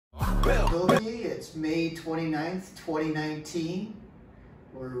Bilky. It's May 29th, 2019.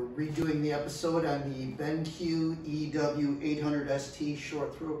 We're redoing the episode on the Benq EW800ST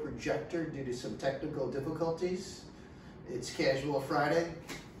short throw projector due to some technical difficulties. It's Casual Friday,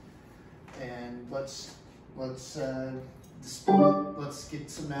 and let's get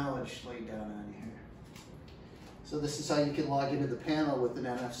some knowledge laid down on here. So this is how you can log into the panel with an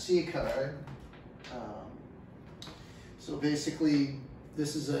NFC card. So basically,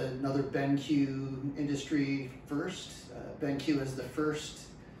 this is another Benq industry first. Benq is the first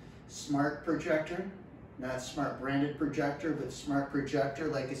smart projector, not smart branded projector, but smart projector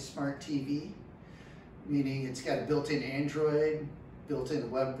like a smart TV, meaning it's got a built-in Android,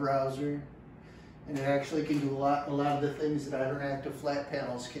 built-in web browser, and it actually can do a lot of the things that interactive flat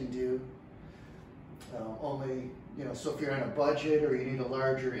panels can do. Only, so if you're on a budget or you need a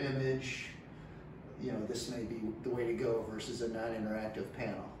larger image, this may be the way to go versus a non-interactive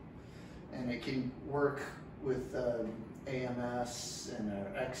panel. And it can work with AMS and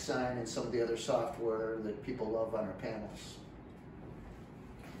Xsign and some of the other software that people love on our panels.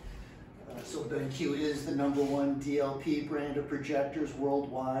 So Benq is the #1 DLP brand of projectors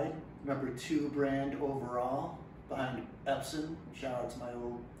worldwide, #2 brand overall behind Epson. Shout out to my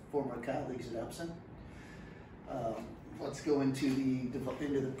old former colleagues at Epson. Let's go into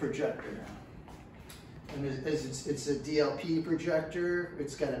the projector now. And it's a DLP projector.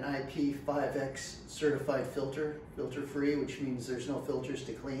 It's got an IP5X certified filter-free, which means there's no filters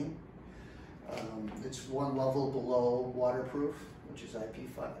to clean. It's one level below waterproof, which is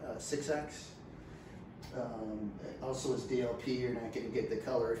IP6X. Also, as DLP, you're not going to get the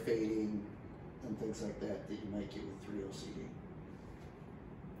color fading and things like that you might get with 3LCD.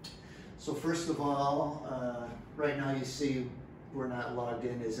 So first of all, right now you see we're not logged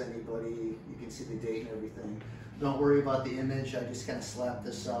in as anybody. You can see the date and everything. Don't worry about the image. I just kind of slapped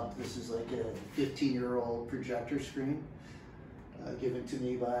this up. This is like a 15-year-old projector screen given to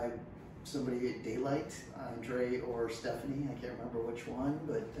me by somebody at Daylight, Andre or Stephanie. I can't remember which one,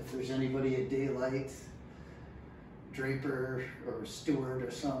 but if there's anybody at Daylight, Draper or Stewart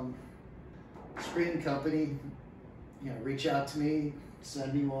or some screen company, reach out to me,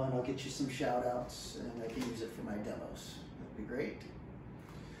 send me one. I'll get you some shout outs and I can use it for my demos. That'd be great.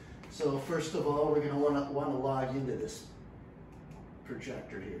 So first of all, we're going to want to log into this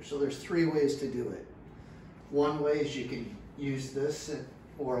projector here. So there's 3 ways to do it. One way is you can use this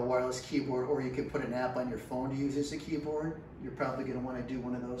or a wireless keyboard, or you can put an app on your phone to use as a keyboard. You're probably going to want to do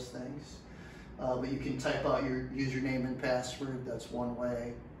one of those things. But you can type out your username and password. That's one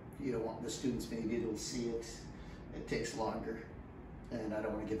way. You don't want the students maybe be able to see it. It takes longer. And I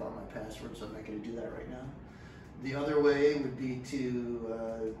don't want to give out my password, so I'm not going to do that right now. The other way would be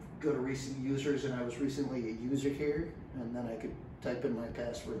to go to recent users, and I was recently a user here, and then I could type in my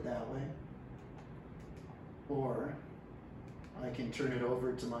password that way. Or I can turn it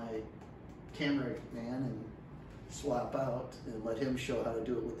over to my camera man and swap out and let him show how to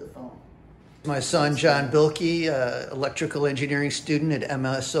do it with the phone. My son, John Bilky, electrical engineering student at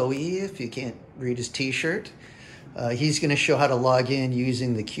MSOE, if you can't read his t-shirt. He's going to show how to log in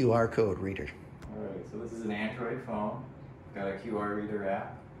using the QR code reader. All right, so this is an Android phone. Got a QR reader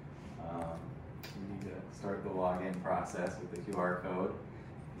app. You need to start the login process with the QR code.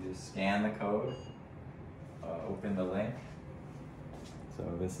 You just scan the code, open the link. So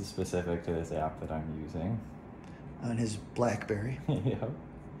this is specific to this app that I'm using. On his BlackBerry. Yep.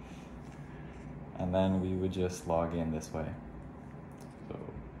 And then we would just log in this way.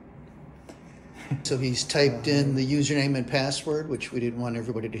 So he's typed in the username and password, which we didn't want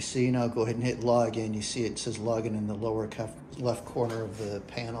everybody to see. Now go ahead and hit login. You see it says login in the lower left corner of the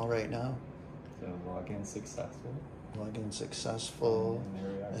panel right now. So login successful. Login successful.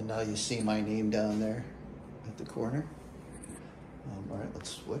 And now you see my name down there at the corner. All right, let's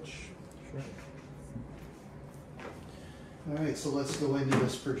switch. Sure. All right, so let's go into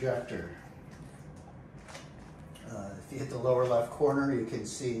this projector. If you hit the lower left corner, you can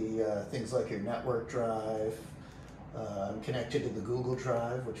see things like your network drive. I'm connected to the Google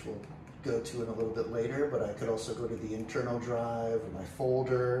Drive, which we'll go to in a little bit later, but I could also go to the internal drive or my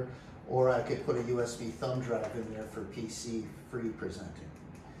folder, or I could put a USB thumb drive in there for PC free presenting.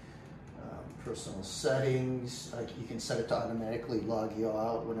 Personal settings, you can set it to automatically log you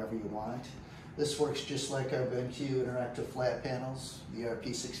out whenever you want. This works just like our Benq interactive flat panels, the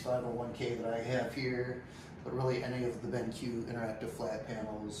RP6501K that I have here. But really any of the Benq interactive flat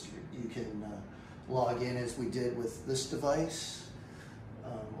panels, you can log in as we did with this device,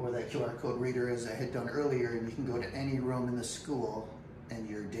 or that QR code reader as I had done earlier, and you can go to any room in the school and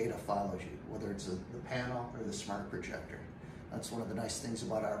your data follows you, whether it's the panel or the smart projector. That's one of the nice things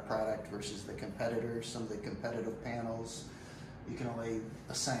about our product versus the competitors. Some of the competitive panels, you can only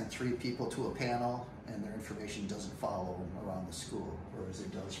assign 3 people to a panel and their information doesn't follow them around the school, whereas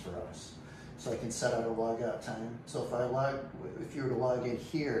it does for us. So I can set out a log out time. So if you were to log in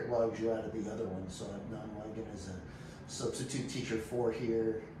here, it logs you out of the other one. So I'm logging as a substitute teacher 4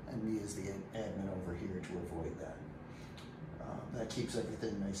 here and me as the admin over here to avoid that. That keeps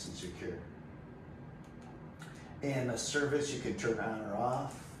everything nice and secure. AMS service, you can turn on or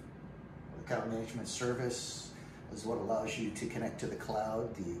off. Account management service is what allows you to connect to the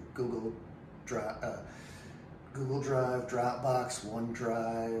cloud, the Google Drive, Dropbox,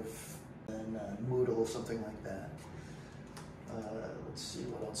 OneDrive, and Moodle, something like that. Let's see,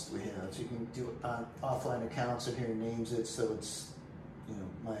 what else do we have? So you can do offline accounts, and here names it, so it's, you know,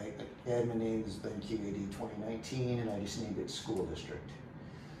 my admin name is Benq EW800ST, and I just named it school district.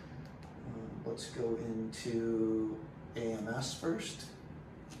 Let's go into AMS first.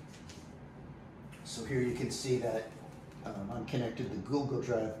 So here you can see that I'm connected to Google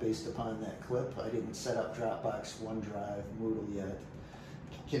Drive based upon that clip. I didn't set up Dropbox, OneDrive, Moodle yet.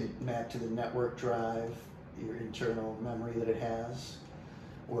 Can map to the network drive, your internal memory that it has,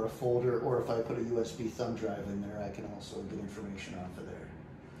 or a folder, or if I put a USB thumb drive in there, I can also get information off of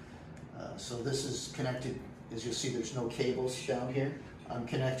there. So this is connected, as you'll see, there's no cables down here. I'm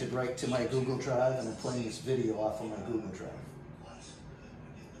connected right to my Google Drive, and I'm playing this video off of my Google Drive.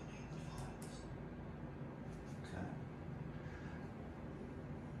 Okay.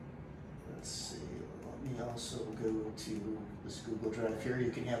 Let's see, let me also go to this Google Drive here.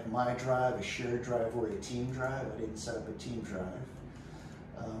 You can have my drive, a shared drive, or a team drive. I didn't set up a team drive.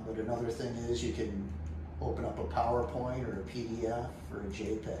 But another thing is you can open up a PowerPoint or a PDF or a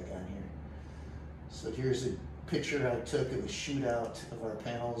JPEG on here. So here's a picture I took of a shootout of our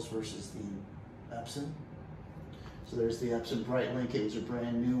panels versus the Epson. So there's the Epson Brightlink. It was a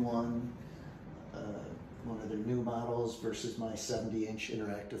brand new one of their new models versus my 70-inch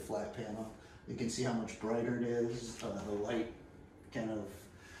interactive flat panel. You can see how much brighter it is. The light kind of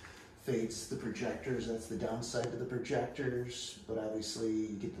fades the projectors. That's the downside to the projectors, but obviously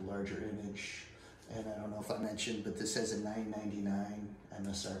you get the larger image. And I don't know if I mentioned, but this has a $9.99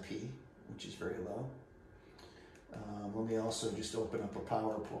 MSRP, which is very low. Let me also just open up a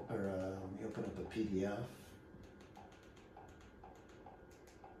PowerPoint, or let me open up a PDF.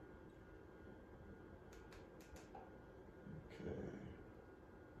 Okay.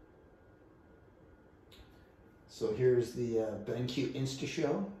 So here's the BenQ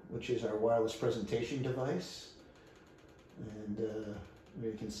InstaShow, which is our wireless presentation device. And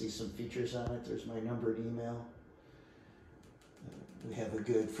you can see some features on it. There's my number and email. We have a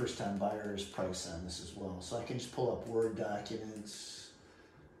good first-time buyer's price on this as well. So I can just pull up Word documents,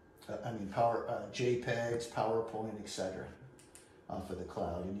 JPEGs, PowerPoint, etc. off of the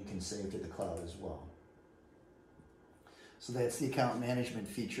cloud, and you can save to the cloud as well. So that's the account management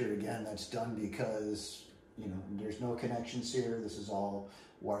feature. Again, that's done because, you know, there's no connections here. This is all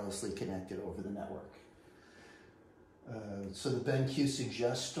wirelessly connected over the network. So the BenQ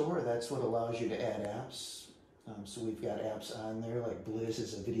Suggest Store, that's what allows you to add apps. So we've got apps on there, like Blizz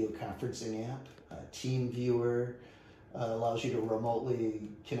is a video conferencing app. TeamViewer allows you to remotely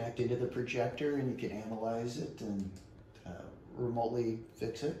connect into the projector, and you can analyze it and remotely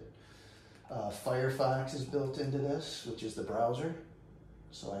fix it. Firefox is built into this, which is the browser.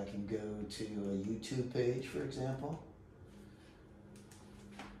 So I can go to a YouTube page, for example.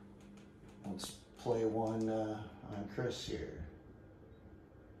 Let's play one on Chris here.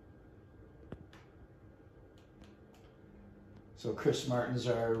 So Chris Martin's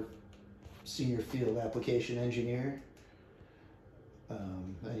our senior field application engineer.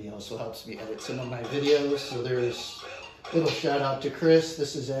 And he also helps me edit some of my videos. So there's a little shout out to Chris.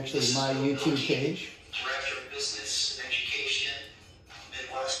 This is actually my YouTube page. Director of Business Education,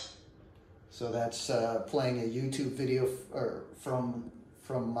 Midwest. So that's playing a YouTube video from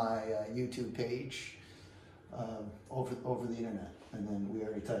my YouTube page over the internet. And then we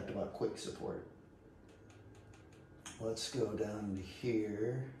already talked about quick support. Let's go down to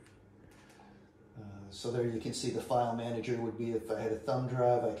here. So there you can see the file manager would be, if I had a thumb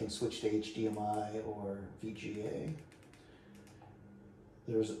drive, I can switch to HDMI or VGA.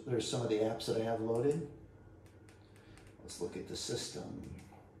 There's some of the apps that I have loaded. Let's look at the system.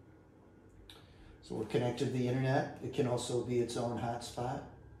 So we're connected to the internet. It can also be its own hotspot.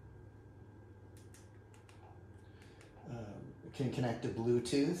 It can connect to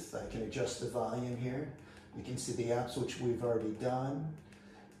Bluetooth. I can adjust the volume here. You can see the apps which we've already done.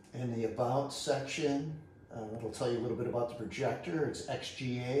 In the About section, it'll tell you a little bit about the projector. It's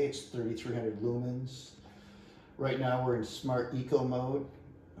XGA, it's 3300 lumens. Right now we're in Smart Eco mode.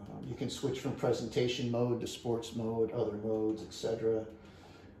 You can switch from presentation mode to sports mode, other modes, etc.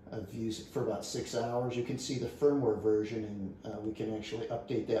 I've used it for about 6 hours. You can see the firmware version, and we can actually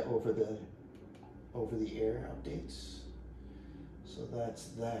update that over the air updates. So that's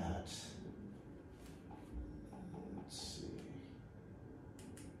that. Let's see.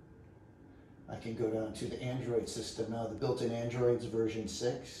 I can go down to the Android system now. The built-in Android's version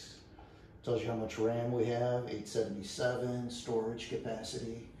 6. Tells you how much RAM we have, 877, storage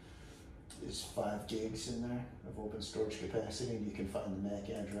capacity is 5 gigs in there of open storage capacity, and you can find the MAC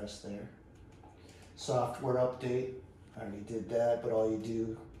address there. Software update, I already did that, but all you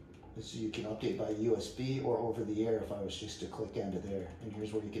do is you can update by USB or over the air if I was just to click into there. And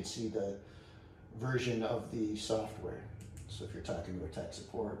here's where you can see the version of the software. So if you're talking to a tech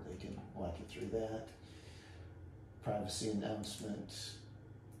support, they can walk you through that. Privacy announcement,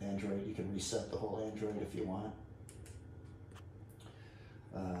 Android, you can reset the whole Android if you want.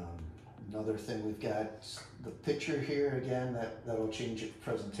 Another thing we've got, the picture here again, that'll change it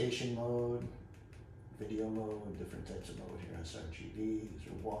presentation mode, video mode, different types of mode here, sRGB, these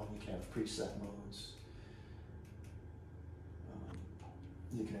are one, you can have preset modes.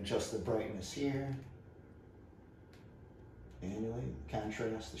 You can adjust the brightness here, manually,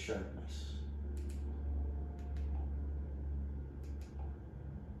 contrast, the sharpness.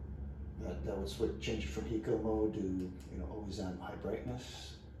 That would change it from eco mode to always on high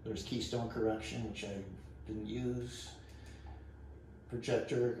brightness. There's keystone correction, which I didn't use.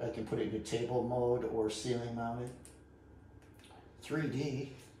 Projector, I can put it into table mode or ceiling mounted. 3D.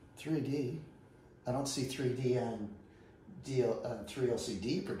 I don't see 3D on 3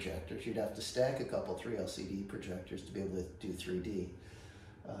 LCD projectors. You'd have to stack a couple 3 LCD projectors to be able to do 3D.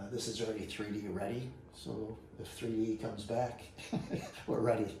 This is already 3D ready, so if 3D comes back, we're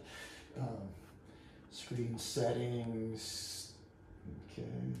ready. Screen settings, okay.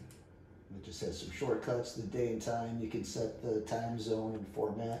 It just has some shortcuts, the day and time. You can set the time zone and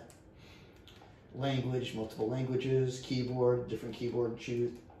format. Language, multiple languages, keyboard, different keyboard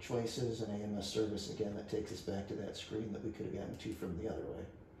choices, and AMS service. Again, that takes us back to that screen that we could have gotten to from the other way.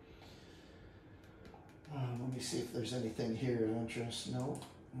 Let me see if there's anything here of interest. No.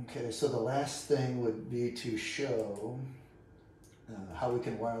 Okay, so the last thing would be to show how we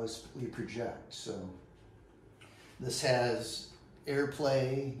can wirelessly project. So this has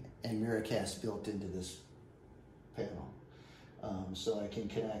Airplay and Miracast built into this panel. So I can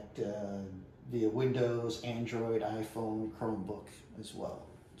connect via Windows, Android, iPhone, Chromebook as well.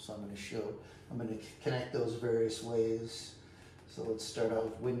 So I'm going to connect those various ways. So let's start out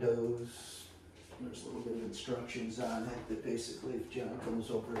with Windows. There's a little bit of instructions on it that basically if John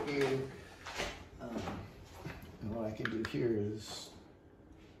comes over here, and what I can do here is,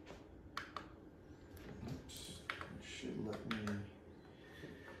 it should let me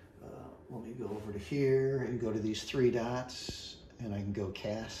go over to here and go to these 3 dots, and I can go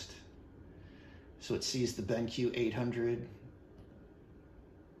cast. So it sees the Benq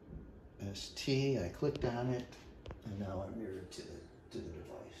EW800ST. I clicked on it, and now I'm mirrored to the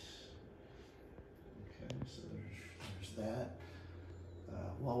device. Okay, so there's that.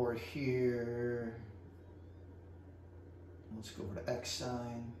 While we're here, let's go over to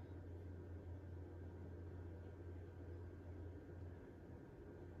XSign.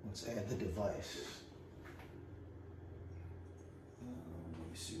 Let's add the device. Let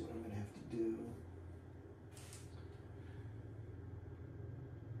me see what I'm going to have to do.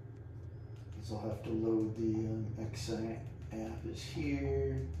 Because I'll have to load the XSign app is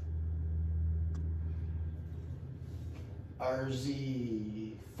here.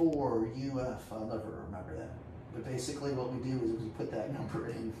 RZ4UF, I'll never remember that. But basically what we do is we put that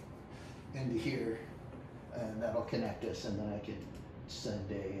number into here, and that'll connect us, and then I can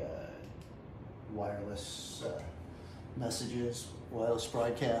send a wireless messages, wireless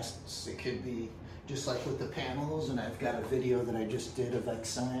broadcasts. It could be just like with the panels, and I've got a video that I just did of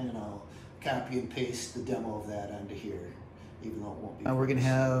XSign, and I'll copy and paste the demo of that onto here, even though it won't be. Now we're going to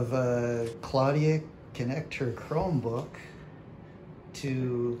have Claudia connect her Chromebook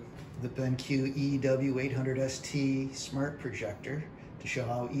to the Benq EW800ST Smart Projector to show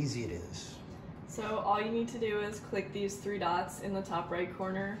how easy it is. So all you need to do is click these 3 dots in the top right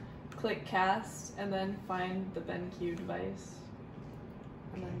corner, click cast, and then find the BenQ device.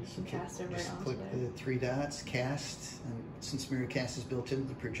 And then you can cast it right onto click there. the 3 dots, cast, and since Miracast is built into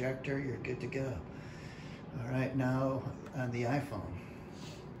the projector, you're good to go. All right, now on the iPhone.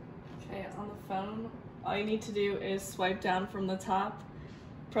 Okay, on the phone, all you need to do is swipe down from the top,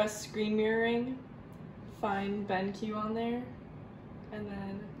 press screen mirroring, find BenQ on there, and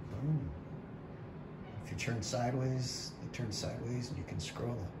then If you turn sideways, it turns sideways and you can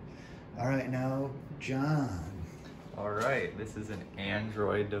scroll it. All right, now, John. All right, this is an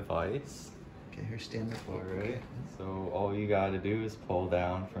Android device. Okay, here's standard. All right, so all you got to do is pull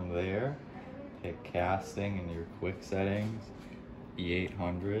down from there, pick casting in your quick settings,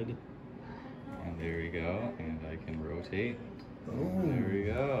 E800, and there you go, and I can rotate. Oh, there we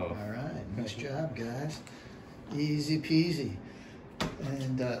go. All right, nice job, guys. Easy peasy.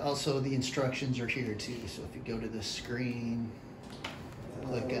 And also the instructions are here too. So if you go to the screen,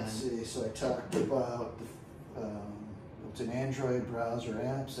 click on. Let's see. So I talked about it's an Android browser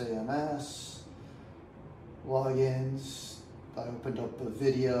apps, AMS, logins. I opened up a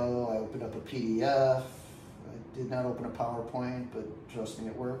video. I opened up a PDF. I did not open a PowerPoint, but trust me,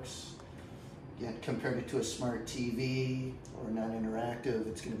 it works. Again, compared it to a smart TV or non-interactive,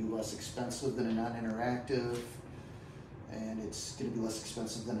 it's going to be less expensive than a non-interactive. And it's going to be less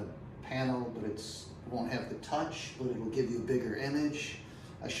expensive than a panel, but it won't have the touch, but it will give you a bigger image.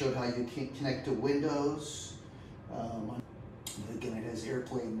 I showed how you can connect to Windows. Again, it has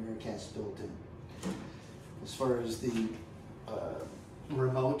Airplay and Miracast built in. As far as the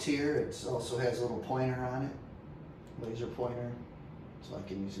remote here, it also has a little pointer on it, laser pointer. So I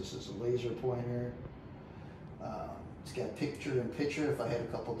can use this as a laser pointer. It's got picture-in-picture. If I had a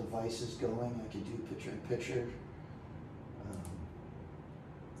couple devices going, I could do picture-in-picture.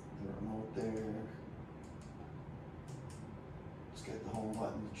 The remote there. It's got the home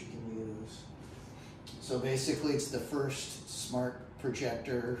button that you can use. So basically it's the first smart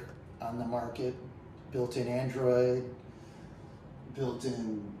projector on the market, built-in Android,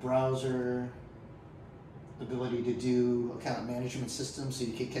 built-in browser, ability to do account management system so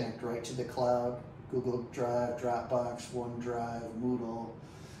you can connect right to the cloud, Google Drive, Dropbox, OneDrive, Moodle,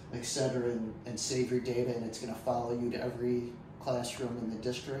 etc., and save your data, and it's going to follow you to every classroom in the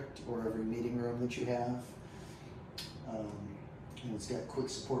district or every meeting room that you have. And it's got quick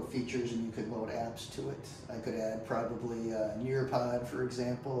support features, and you could load apps to it. I could add probably Nearpod, for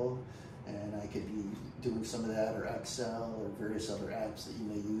example, and I could be doing some of that, or Excel, or various other apps that you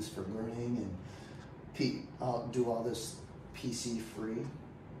may use for learning, and I'll do all this PC free.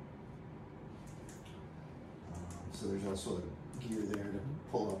 So there's also a gear there to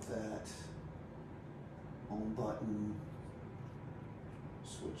pull up that home button.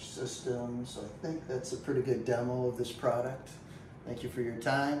 Switch system. So I think that's a pretty good demo of this product. Thank you for your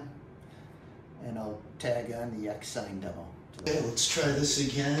time, and I'll tag on the X-Sign demo. Okay, let's try this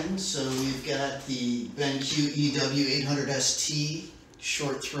again. So we've got the Benq EW800ST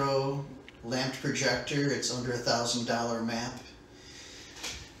short throw lamped projector. It's under $1,000 map.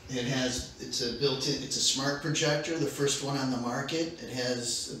 It's a smart projector, the first one on the market. It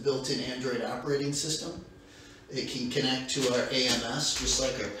has a built-in Android operating system. It can connect to our AMS just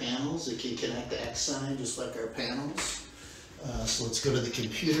like our panels. It can connect to X-Sign just like our panels. So let's go to the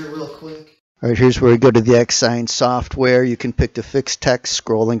computer real quick. All right, here's where we go to the X-Sign software. You can pick the fixed text,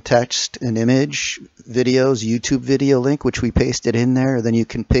 scrolling text, and image, videos, YouTube video link, which we pasted in there. Then you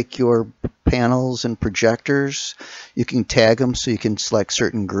can pick your panels and projectors. You can tag them so you can select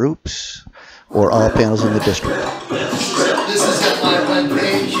certain groups or all panels in the district. This is at my web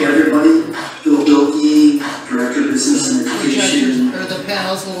page. Hey everybody, Bill Bilkey, Director of Business and Education. Projectors or the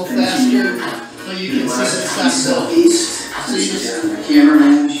panels a little faster so you can see the Southeast. So you just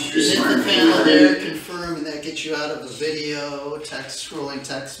cameraman. hit the panel there, confirm, and that gets you out of a video, text, scrolling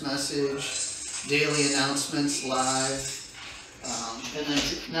text message, daily announcements live. And then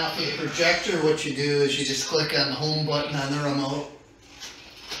now for the projector, what you do is you just click on the home button on the remote.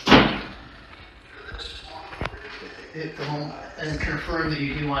 Hit the home and confirm that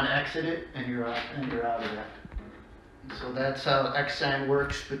you do want to exit it, and you're out of there. So that's how X-Sign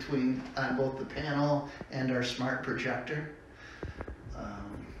works on both the panel and our smart projector.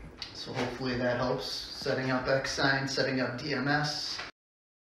 So hopefully that helps setting up X-Sign, setting up DMS.